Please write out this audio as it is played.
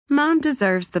Mom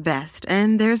deserves the best,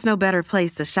 and there's no better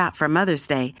place to shop for Mother's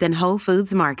Day than Whole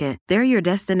Foods Market. They're your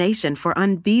destination for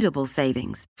unbeatable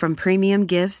savings, from premium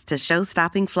gifts to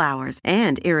show-stopping flowers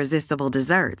and irresistible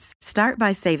desserts. Start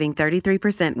by saving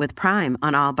 33% with Prime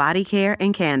on all body care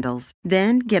and candles.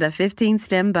 Then get a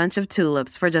 15-stem bunch of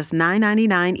tulips for just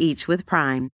 $9.99 each with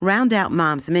Prime. Round out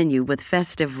Mom's menu with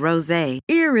festive rosé,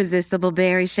 irresistible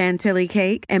berry chantilly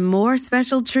cake, and more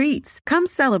special treats. Come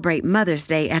celebrate Mother's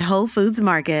Day at Whole Foods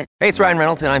Market. Hey, it's Ryan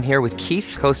Reynolds, and I'm here with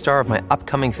Keith, co-star of my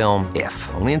upcoming film, If,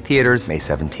 only in theaters May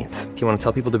 17th. Do you want to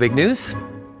tell people the big news?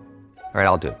 All right,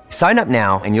 I'll do it. Sign up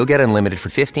now and you'll get unlimited for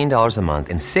 $15 a month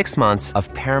and 6 months of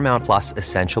Paramount Plus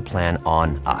Essential Plan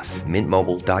on us.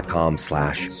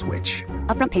 MintMobile.com/switch.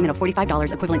 Upfront payment of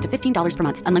 $45 equivalent to $15 per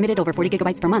month. Unlimited over 40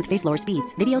 gigabytes per month. Face lower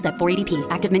speeds. Videos at 480p.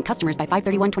 Active Mint customers by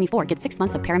 531.24 get 6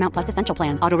 months of Paramount Plus Essential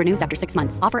Plan. Auto renews after 6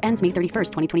 months. Offer ends May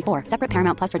 31st, 2024. Separate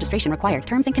Paramount Plus registration required.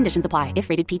 Terms and conditions apply if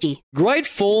rated PG. Great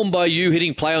form by you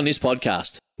hitting play on this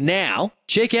podcast. Now,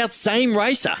 check out Same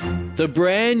Racer, the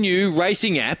brand new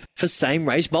racing app for same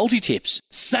race multi-tips.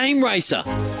 Same Racer.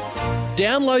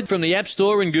 Download from the App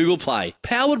Store and Google Play.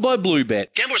 Powered by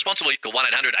Bluebet. Gamble responsibly. Call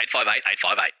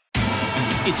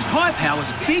 1-800-858-858. It's Tyre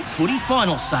Power's Big Footy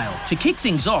Final Sale. To kick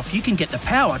things off, you can get the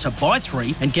power to buy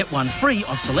 3 and get 1 free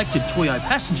on selected Toyo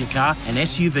passenger car and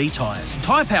SUV tyres.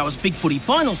 Tyre Power's Big Footy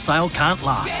Final Sale can't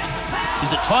last.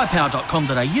 Visit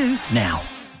tyrepower.com.au now.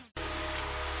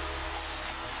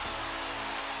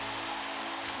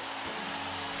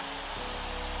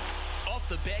 Off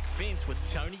the back fence with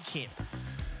Tony Kemp.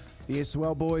 Yes,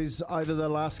 well, boys, over the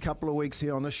last couple of weeks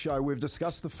here on this show, we've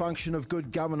discussed the function of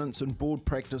good governance and board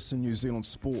practice in New Zealand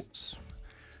sports.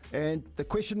 And the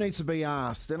question needs to be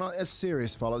asked, and it's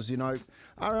serious, fellas, you know,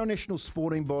 are our national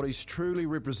sporting bodies truly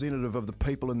representative of the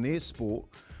people in their sport,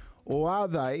 or are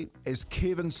they, as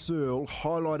Kevin Searle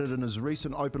highlighted in his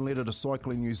recent open letter to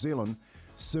Cycling New Zealand,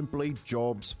 simply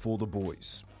jobs for the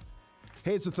boys?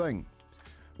 Here's the thing.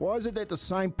 Why is it that the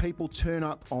same people turn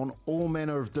up on all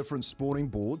manner of different sporting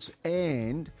boards,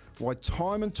 and why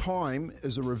time and time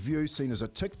is a review seen as a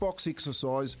tick box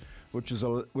exercise which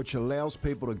allows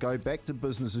people to go back to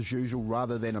business as usual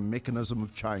rather than a mechanism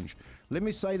of change? Let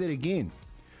me say that again.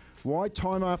 Why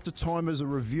time after time is a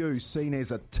review seen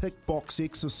as a tick box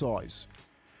exercise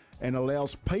and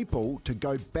allows people to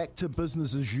go back to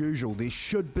business as usual? There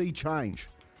should be change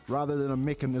rather than a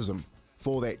mechanism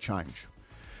for that change.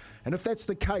 And if that's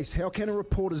the case, how can a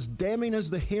report as damning as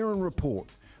the Heron report,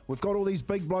 we've got all these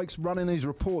big blokes running these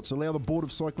reports, allow the Board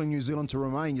of Cycling New Zealand to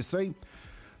remain? You see,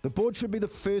 the board should be the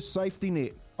first safety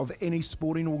net of any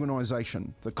sporting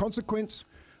organisation. The consequence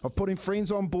of putting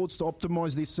friends on boards to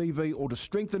optimise their CV or to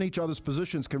strengthen each other's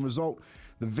positions can result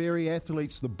the very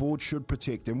athletes the board should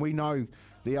protect. And we know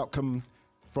the outcome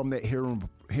from that Heron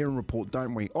report,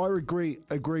 don't we? I agree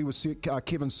with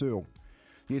Kevin Searle.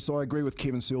 Yes, I agree with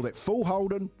Kevin Searle that Phil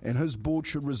Holden and his board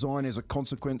should resign as a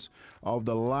consequence of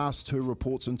the last 2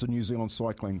 reports into New Zealand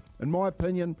cycling. In my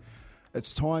opinion,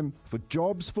 it's time for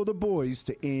jobs for the boys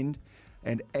to end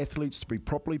and athletes to be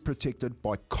properly protected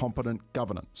by competent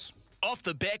governance. Off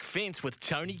the back fence with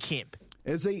Tony Kemp.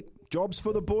 Izzy, jobs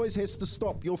for the boys has to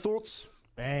stop. Your thoughts?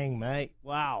 Bang, mate.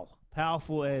 Wow.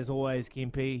 Powerful as always,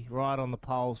 Kempy. Right on the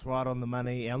pulse, right on the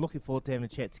money. And I'm looking forward to having a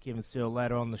chat to Kevin Searle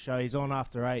later on the show. He's on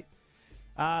after 8.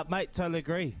 Mate, totally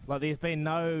agree. Like, there's been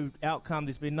no outcome.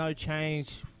 There's been no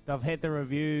change. They've had the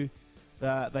review.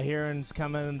 The Herons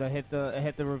come in. They had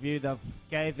the review. They've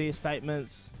gave their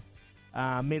statements.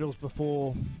 Medals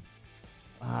before.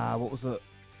 What was it?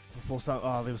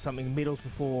 There was something. Medals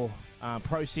before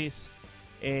process.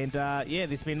 And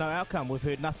there's been no outcome. We've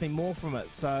heard nothing more from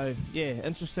it. So yeah,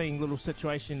 interesting little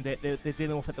situation that they're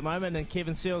dealing with at the moment. And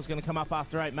Kevin Searle's going to come up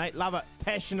after 8, mate. Love it.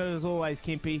 Passionate as always,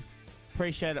 Kempy.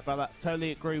 Appreciate it, brother.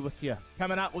 Totally agree with you.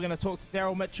 Coming up, we're going to talk to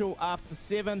Daryl Mitchell after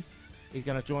 7. He's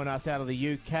going to join us out of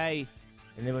the UK. And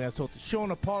then we're going to talk to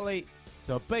Shauna Polly.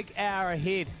 So a big hour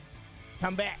ahead.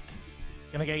 Come back.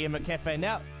 Going to go get him at Cafe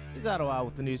now. Here's Aroa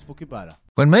with the news for Kubota.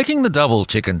 When making the double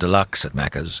chicken deluxe at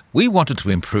Macca's, we wanted to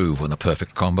improve on the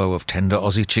perfect combo of tender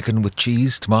Aussie chicken with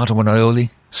cheese, tomato and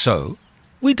aioli. So,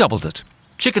 we doubled it.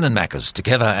 Chicken and Macca's,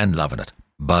 together and loving it.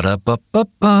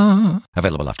 Ba-da-ba-ba-ba.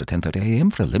 Available after 10:30 a.m.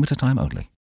 for a limited time only.